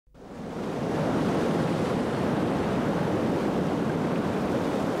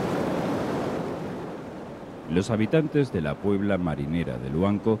Los habitantes de la puebla marinera de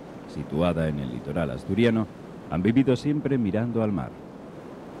Luanco, situada en el litoral asturiano, han vivido siempre mirando al mar.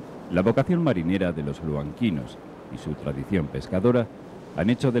 La vocación marinera de los luanquinos y su tradición pescadora han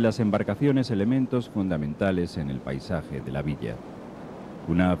hecho de las embarcaciones elementos fundamentales en el paisaje de la villa.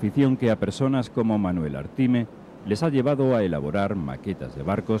 Una afición que a personas como Manuel Artime les ha llevado a elaborar maquetas de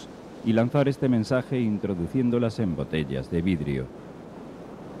barcos y lanzar este mensaje introduciéndolas en botellas de vidrio.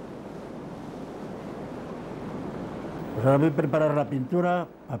 Pues ahora voy a preparar la pintura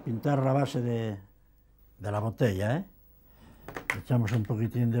a pintar la base de la botella, ¿eh? Echamos un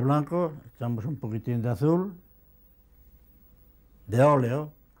poquitín de blanco, echamos un poquitín de azul, de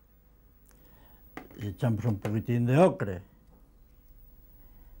óleo, y echamos un poquitín de ocre.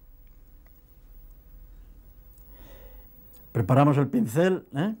 Preparamos el pincel,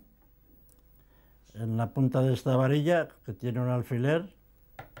 ¿eh? En la punta de esta varilla que tiene un alfiler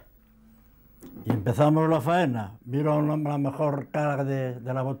y empezamos la faena. Miro la mejor cara de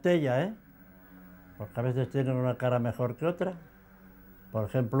la botella, ¿eh? Porque a veces tienen una cara mejor que otra, por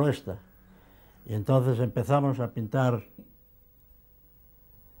ejemplo esta. Y entonces empezamos a pintar.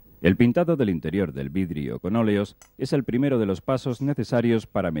 El pintado del interior del vidrio con óleos es el primero de los pasos necesarios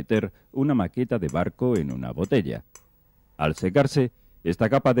para meter una maqueta de barco en una botella. Al secarse, esta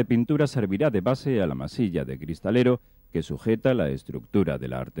capa de pintura servirá de base a la masilla de cristalero que sujeta la estructura de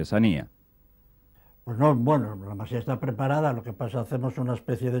la artesanía. Pues no, bueno, la masilla está preparada, lo que pasa es que hacemos una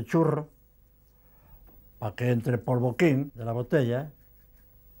especie de churro para que entre el polvoquín de la botella.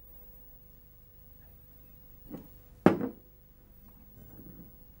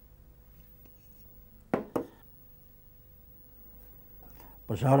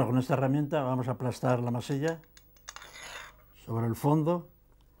 Pues ahora con esta herramienta vamos a aplastar la masilla sobre el fondo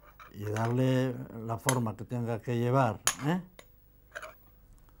y darle la forma que tenga que llevar, ¿eh?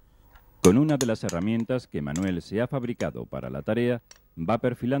 Con una de las herramientas que Manuel se ha fabricado para la tarea, va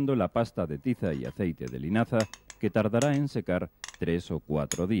perfilando la pasta de tiza y aceite de linaza que tardará en secar 3 o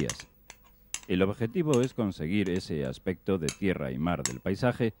 4 días. El objetivo es conseguir ese aspecto de tierra y mar del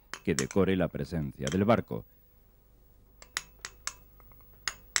paisaje que decore la presencia del barco.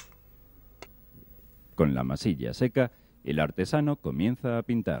 Con la masilla seca, el artesano comienza a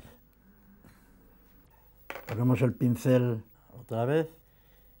pintar. Ponemos el pincel otra vez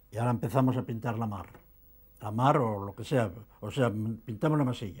y ahora empezamos a pintar la mar. La mar o lo que sea, o sea, pintamos la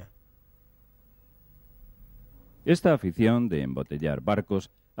masilla. Esta afición de embotellar barcos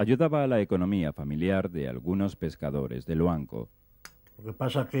ayudaba a la economía familiar de algunos pescadores de Luanco. Lo que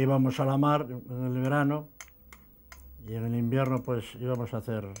pasa es que íbamos a la mar en el verano y en el invierno pues íbamos a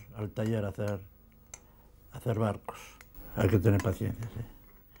al taller a hacer barcos. Hay que tener paciencia, sí.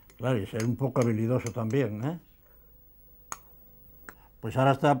 Claro, y ser un poco habilidoso también, ¿eh? Pues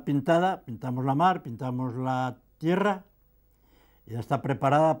ahora está pintada, pintamos la mar, pintamos la tierra y ya está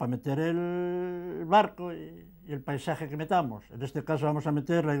preparada para meter el barco y el paisaje que metamos. En este caso vamos a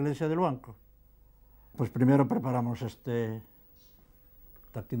meter la iglesia de Luanco. Pues primero preparamos este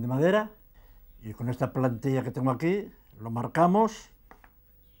taquín de madera y con esta plantilla que tengo aquí lo marcamos.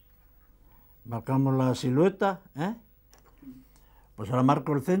 Marcamos la silueta, ¿eh? Pues ahora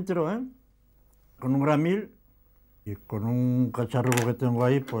marco el centro, ¿eh? Con un gramil y con un cacharruco que tengo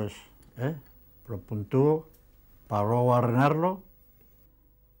ahí, pues, lo puntúo para luego barrenarlo.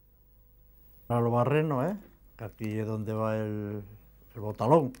 Ahora lo barreno, que aquí es donde va el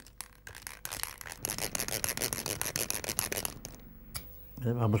botalón.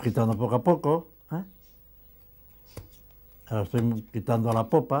 Vamos quitando poco a poco, ¿eh? Ahora estoy quitando la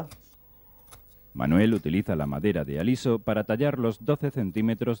popa. Manuel utiliza la madera de aliso para tallar los 12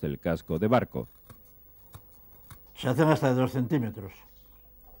 centímetros del casco de barco. Se hacen hasta de 2 centímetros.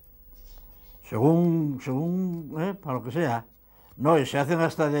 Según para lo que sea. No, y se hacen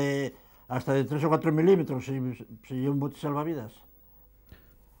hasta de 3 o 4 milímetros si un bote salvavidas.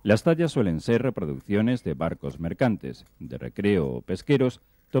 Las tallas suelen ser reproducciones de barcos mercantes, de recreo o pesqueros,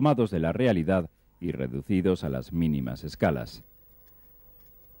 tomados de la realidad y reducidos a las mínimas escalas.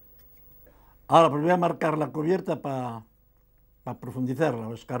 Ahora pues voy a marcar la cubierta para profundizarla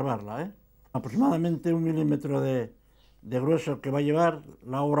o escarbarla, ¿eh? Aproximadamente 1 milímetro de grueso que va a llevar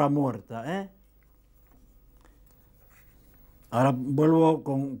la obra muerta, ¿eh? Ahora vuelvo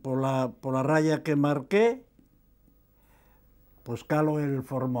por la raya que marqué, pues calo el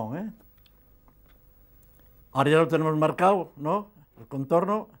formón, ¿eh? Ahora ya lo tenemos marcado, ¿no? El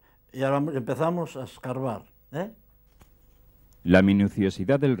contorno, y ahora empezamos a escarbar, ¿eh? La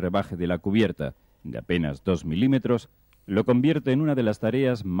minuciosidad del rebaje de la cubierta, de apenas 2 milímetros, lo convierte en una de las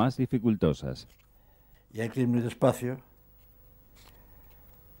tareas más dificultosas. Y hay que ir muy despacio,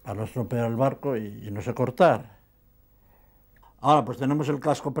 para no estropear el barco y no se cortar. Ahora pues tenemos el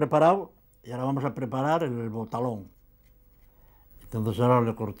casco preparado y ahora vamos a preparar el botalón. Entonces ahora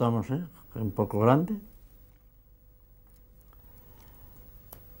le cortamos, que es un poco grande.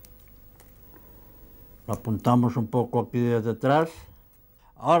 Lo apuntamos un poco aquí desde detrás.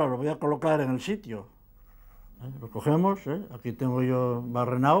 Ahora lo voy a colocar en el sitio. Lo cogemos, aquí tengo yo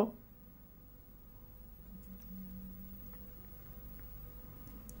barrenado.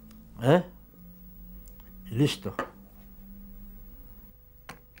 Y listo.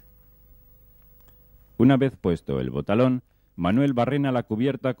 Una vez puesto el botalón, Manuel barrena la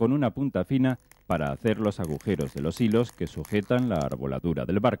cubierta con una punta fina para hacer los agujeros de los hilos que sujetan la arboladura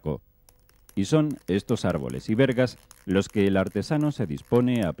del barco. Y son estos árboles y vergas los que el artesano se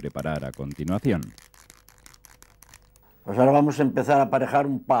dispone a preparar a continuación. Pues ahora vamos a empezar a aparejar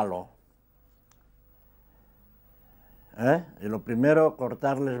un palo. Y lo primero,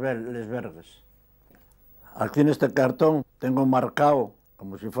 cortar les vergas. Aquí en este cartón tengo marcado,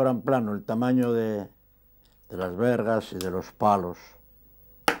 como si fueran plano, el tamaño de las vergas y de los palos.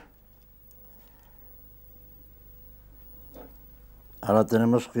 Ahora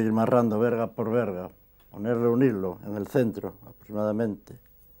tenemos que ir marrando verga por verga, ponerle un hilo en el centro aproximadamente.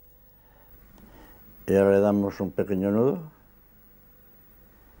 Y ahora le damos un pequeño nudo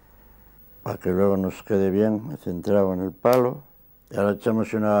para que luego nos quede bien centrado en el palo. Y ahora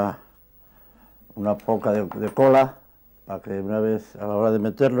echamos una poca de cola para que una vez a la hora de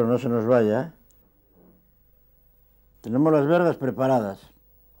meterlo no se nos vaya. Tenemos las vergas preparadas.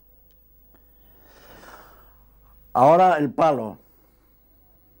 Ahora el palo.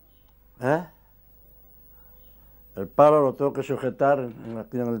 El palo lo tengo que sujetar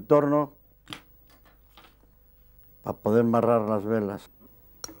aquí en el torno para poder amarrar las velas.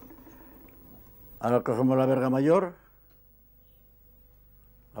 Ahora cogemos la verga mayor,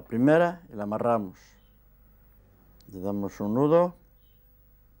 la primera, y la amarramos. Le damos un nudo.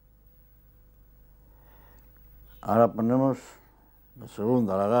 Ahora ponemos la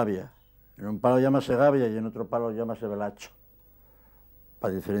segunda, la gavia. En un palo llámase gavia y en otro palo llámase velacho,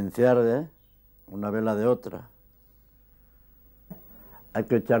 para diferenciar una vela de otra. Hay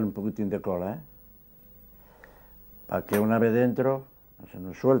que echarle un poquitín de cola, para que una vez dentro no se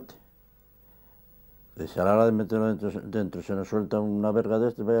nos suelte. Y si a la hora de meterlo dentro se nos suelta una verga de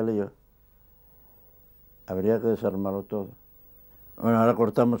este, vaya lío. Habría que desarmarlo todo. Bueno, ahora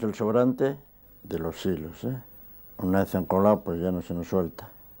cortamos el sobrante de los hilos, Una vez encolado, pues ya no se nos suelta.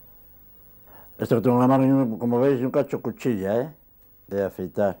 Esto que tengo en la mano, como veis, es un cacho cuchilla, de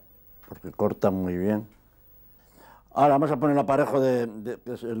afeitar, porque corta muy bien. Ahora vamos a poner el aparejo que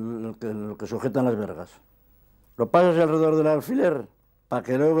es el que sujetan las vergas. Lo pasas alrededor del alfiler para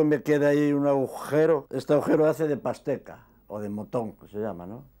que luego me quede ahí un agujero. Este agujero hace de pasteca o de motón, que se llama,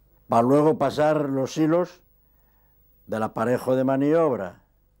 ¿no? Para luego pasar los hilos del aparejo de maniobra.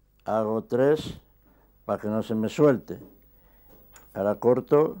 Hago 3 para que no se me suelte. Ahora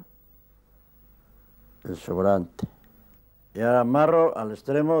corto el sobrante. Y ahora amarro al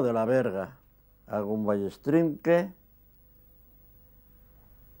extremo de la verga. Hago un ballestrinque.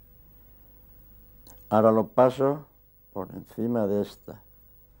 Ahora lo paso por encima de esta.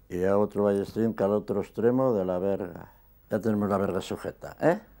 Y hago otro ballestrinque al otro extremo de la verga. Ya tenemos la verga sujeta,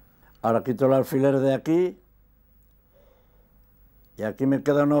 Ahora quito el alfiler de aquí. Y aquí me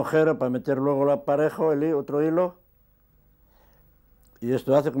queda un agujero para meter luego el aparejo, otro hilo. Y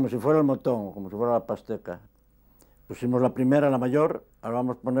esto hace como si fuera el motón, como si fuera la pasteca. Pusimos la primera, la mayor, ahora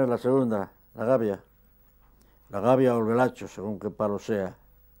vamos a poner la segunda, la gavia. La gavia o el velacho, según qué palo sea.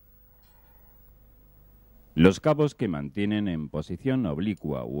 Los cabos que mantienen en posición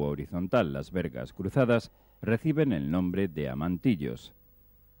oblicua u horizontal las vergas cruzadas reciben el nombre de amantillos.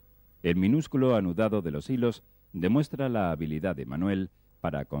 El minúsculo anudado de los hilos demuestra la habilidad de Manuel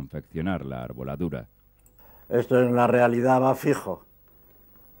para confeccionar la arboladura. Esto en la realidad va fijo,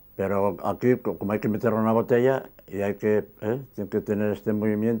 pero aquí, como hay que meterlo en una botella, y tiene que tener este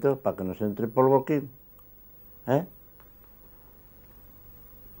movimiento para que nos entre polvo aquí.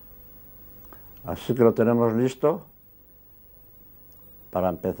 Así que lo tenemos listo para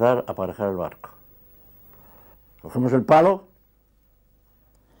empezar a aparejar el barco. Cogemos el palo,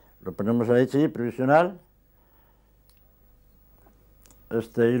 lo ponemos ahí, provisional.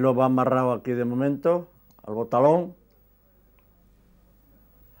 Este hilo va amarrado aquí de momento al botalón.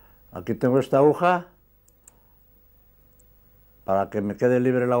 Aquí tengo esta aguja para que me quede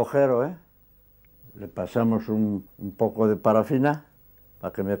libre el agujero, Le pasamos un poco de parafina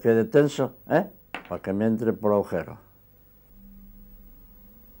para que me quede tenso, para que me entre por el agujero.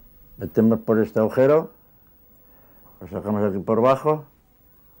 Metemos por este agujero, lo sacamos aquí por abajo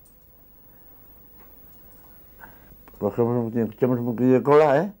cogemos, echamos un poquillo de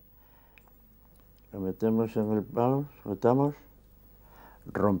cola, ¿eh? Lo metemos en el palo, soltamos,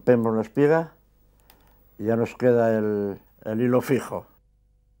 rompemos la espiga y ya nos queda el hilo fijo.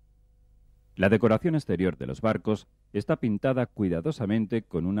 La decoración exterior de los barcos está pintada cuidadosamente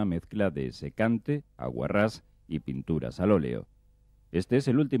con una mezcla de secante, aguarrás y pinturas al óleo. Este es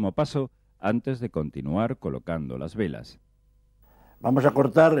el último paso antes de continuar colocando las velas. Vamos a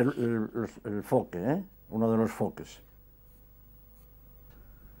cortar el foque, ¿eh? Uno de los foques.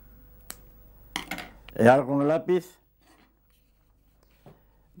 Y ahora con el lápiz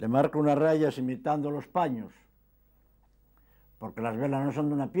le marco unas rayas imitando los paños, porque las velas no son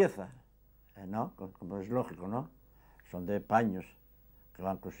de una pieza, ¿no? Como es lógico, ¿no? Son de paños que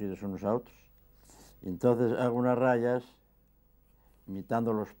van cosidos unos a otros. Y entonces hago unas rayas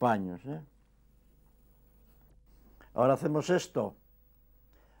imitando los paños, ¿eh? Ahora hacemos esto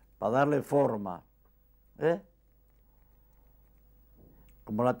para darle forma, ¿eh?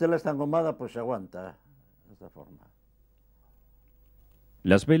 Como la tela está engomada, pues se aguanta de esta forma.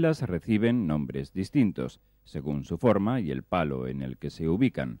 Las velas reciben nombres distintos, según su forma y el palo en el que se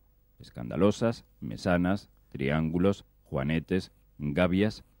ubican: escandalosas, mesanas, triángulos, juanetes,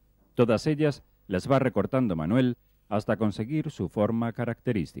 gavias. Todas ellas las va recortando Manuel hasta conseguir su forma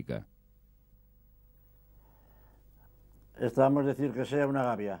característica. Esta vamos a decir que sea una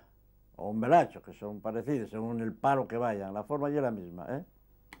gavia o un velacho, que son parecidos según el palo que vayan. La forma ya es la misma, ¿eh?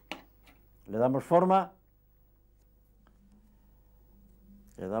 Le damos forma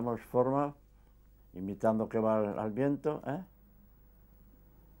imitando que va al viento, ¿eh?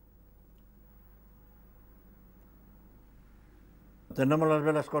 Tenemos las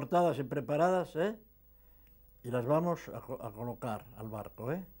velas cortadas y preparadas, ¿eh? Y las vamos a colocar al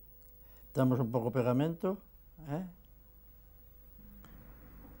barco, ¿eh? Damos un poco de pegamento, ¿eh?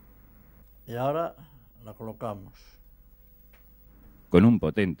 Y ahora la colocamos. Con un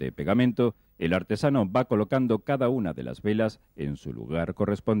potente pegamento, el artesano va colocando cada una de las velas en su lugar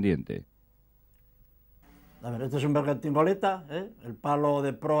correspondiente. A ver, este es un bergantingoleta, ¿eh? El palo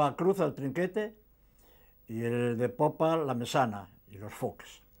de proa cruza el trinquete y el de popa la mesana y los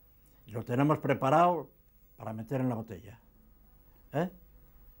foques. Y lo tenemos preparado para meter en la botella, ¿eh?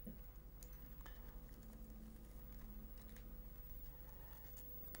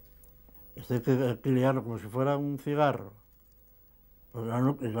 Este hay que liarlo como si fuera un cigarro. Pues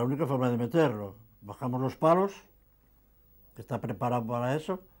es la única forma de meterlo. Bajamos los palos, que está preparado para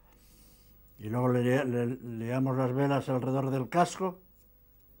eso, y luego le liamos las velas alrededor del casco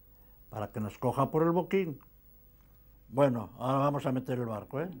para que nos coja por el boquín. Bueno, ahora vamos a meter el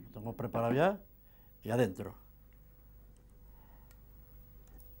barco, ¿eh? Lo tengo preparado ya y adentro.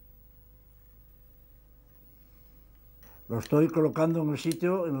 Lo estoy colocando en el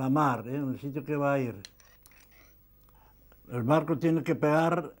sitio, en la mar, ¿eh? En el sitio que va a ir. El barco tiene que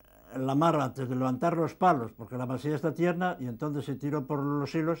pegar en la mar antes de levantar los palos, porque la masilla está tierna y entonces si tiro por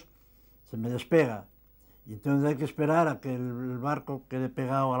los hilos se me despega. Y entonces hay que esperar a que el barco quede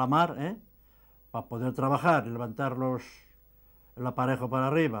pegado a la mar, ¿eh? Para poder trabajar y levantar el aparejo para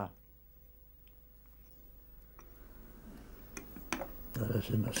arriba. A ver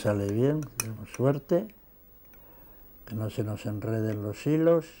si nos sale bien, tenemos suerte, que no se nos enreden los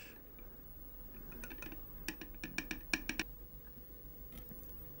hilos.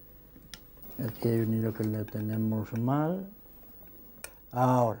 Aquí hay un hilo que le tenemos mal.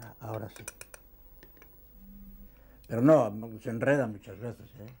 Ahora sí. Pero no, se enreda muchas veces,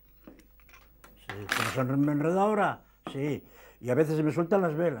 ¿eh? Sí, ¿se nos enreda ahora? Sí, y a veces se me sueltan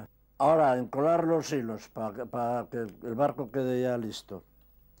las velas. Ahora, encolar los hilos para que el barco quede ya listo.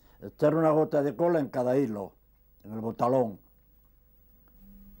 Echar una gota de cola en cada hilo, en el botalón.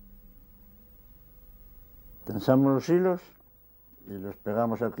 Tensamos los hilos y los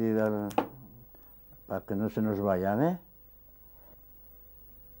pegamos aquí para que no se nos vayan, ¿eh?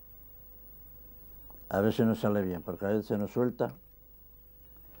 A ver si nos sale bien, porque a veces se nos suelta,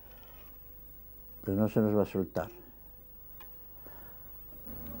 pero no se nos va a soltar.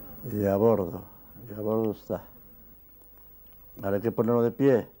 Y a bordo está. Ahora hay que ponerlo de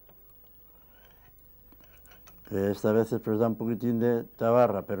pie, que esta vez pues da un poquitín de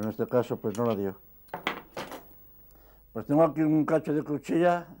tabarra, pero en este caso pues no la dio. Pues tengo aquí un cacho de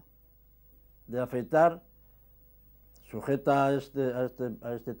cuchilla de afeitar, sujeta a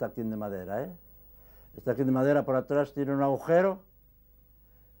este taquín de madera, ¿eh? Este taquín de madera por atrás tiene un agujero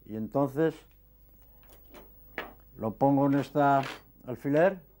y entonces lo pongo en esta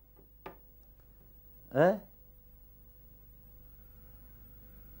alfiler, ¿eh?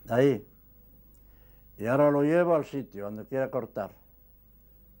 Ahí. Y ahora lo llevo al sitio donde quiera cortar.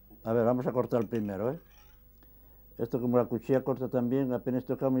 A ver, vamos a cortar primero, ¿eh? Esto como la cuchilla corta también, apenas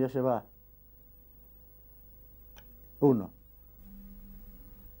tocamos ya se va. 1.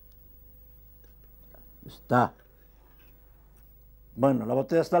 Está. Bueno, la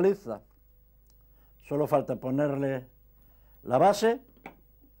botella está lista. Solo falta ponerle la base,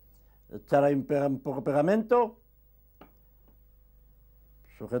 echar ahí un poco de pegamento,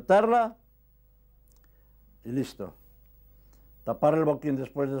 sujetarla y listo. Tapar el boquín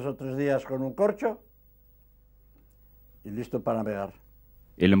después de 2 o 3 días con un corcho y listo para navegar.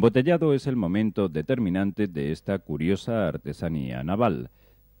 El embotellado es el momento determinante de esta curiosa artesanía naval.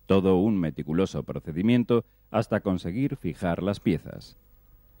 Todo un meticuloso procedimiento hasta conseguir fijar las piezas.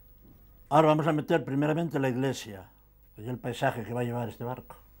 Ahora vamos a meter primeramente la iglesia y el paisaje que va a llevar este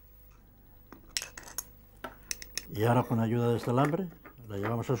barco. Y ahora con ayuda de este alambre la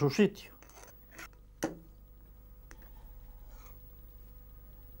llevamos a su sitio.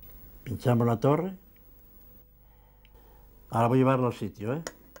 Pinchamos la torre. Ahora voy a llevarlo al sitio, ¿eh?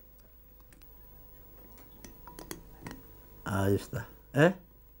 Ahí está, ¿eh?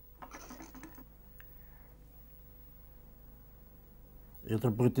 Y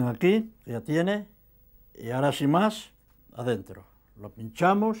otro poquitín aquí, que ya tiene. Y ahora sin más, adentro. Lo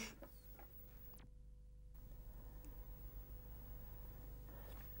pinchamos.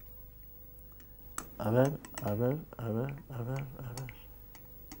 A ver.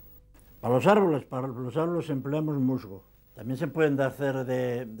 Para los árboles empleamos musgo. También se pueden hacer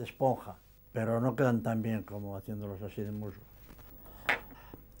de esponja, pero no quedan tan bien como haciéndolos así de musgo.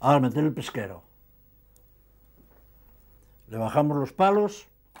 Ahora meter el pesquero. Le bajamos los palos,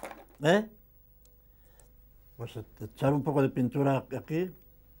 ¿eh? Pues echar un poco de pintura aquí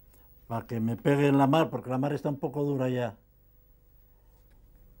para que me pegue en la mar, porque la mar está un poco dura ya.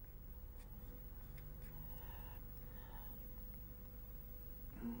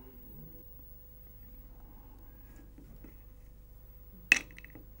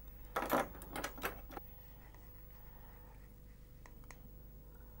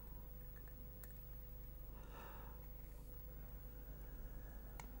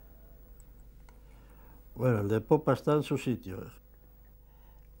 Bueno, el de popa está en su sitio.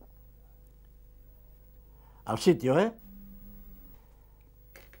 Al sitio, ¿eh?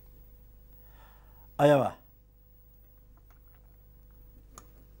 Allá va.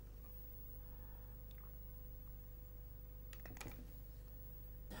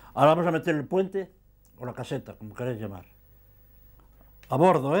 Ahora vamos a meter el puente o la caseta, como queréis llamar. A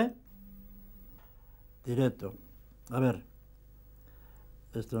bordo, ¿eh? Directo. A ver.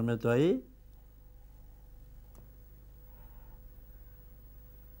 Esto lo meto ahí.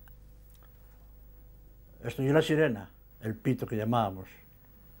 Esto es la sirena, el pito que llamábamos.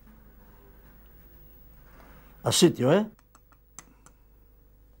 Al sitio, ¿eh?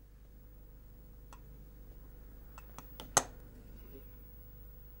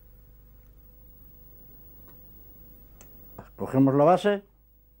 Cogemos la base,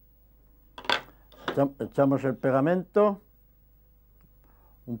 echamos el pegamento,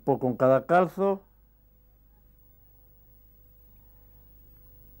 un poco en cada calzo.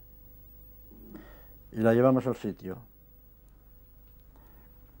 Y la llevamos al sitio.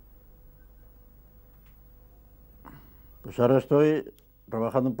 Pues ahora estoy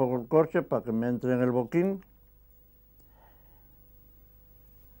rebajando un poco el corcho para que me entre en el boquín.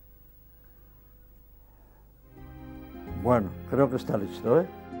 Bueno, creo que está listo, ¿eh?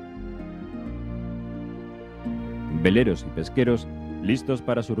 Veleros y pesqueros listos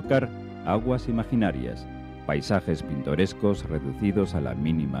para surcar aguas imaginarias, paisajes pintorescos reducidos a la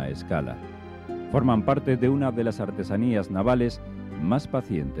mínima escala. Forman parte de una de las artesanías navales más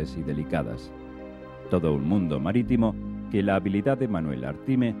pacientes y delicadas. Todo un mundo marítimo que la habilidad de Manuel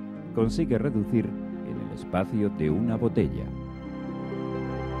Artime consigue reducir en el espacio de una botella.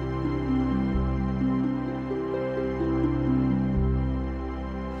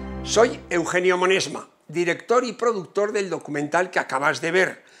 Soy Eugenio Monesma, director y productor del documental que acabas de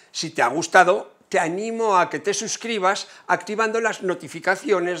ver. Si te ha gustado, te animo a que te suscribas activando las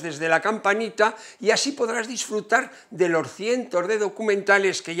notificaciones desde la campanita y así podrás disfrutar de los cientos de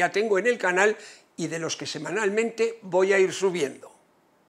documentales que ya tengo en el canal y de los que semanalmente voy a ir subiendo.